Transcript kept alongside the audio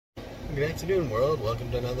Good afternoon, world.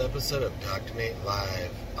 Welcome to another episode of Dr. Nate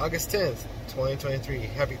Live. August 10th, 2023.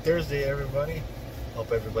 Happy Thursday, everybody.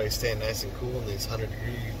 Hope everybody's staying nice and cool in these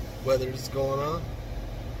 100-degree weathers going on.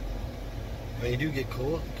 When you do get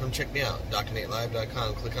cool, come check me out.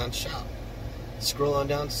 DoctorNateLive.com. Click on Shop. Scroll on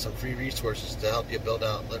down to some free resources to help you build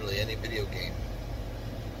out literally any video game.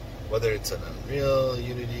 Whether it's an Unreal,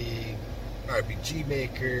 Unity, RPG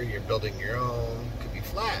Maker, you're building your own, could be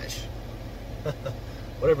Flash.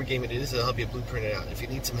 Whatever game it is, it'll help you blueprint it out. If you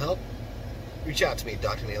need some help, reach out to me,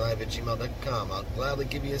 DoctorNateLive@gmail.com. I'll gladly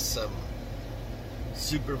give you some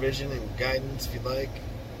supervision and guidance if you'd like,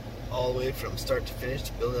 all the way from start to finish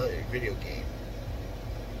to build out your video game.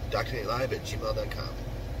 DoctorNateLive@gmail.com.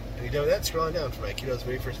 And you're done with that, scroll on down for my kiddo's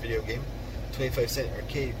very first video game, 25-cent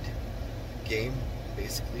arcade game,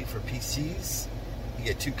 basically for PCs. You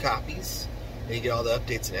get 2 copies, and you get all the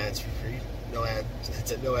updates and ads for free. No ad.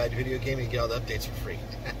 It's a no-ad video game, and you get all the updates for free.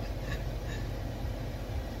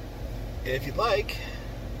 If you'd like,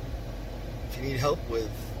 if you need help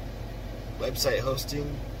with website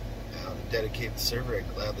hosting on a dedicated server,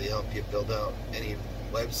 I'd gladly help you build out any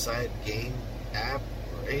website, game, app,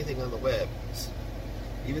 or anything on the web.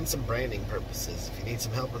 Even some branding purposes. If you need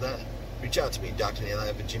some help with that, reach out to me,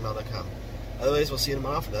 DoctorNateLive@gmail.com. Otherwise, we'll see you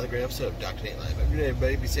tomorrow for another great episode of Dr. Nate Live. Have a good day,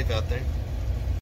 everybody. Be safe out there.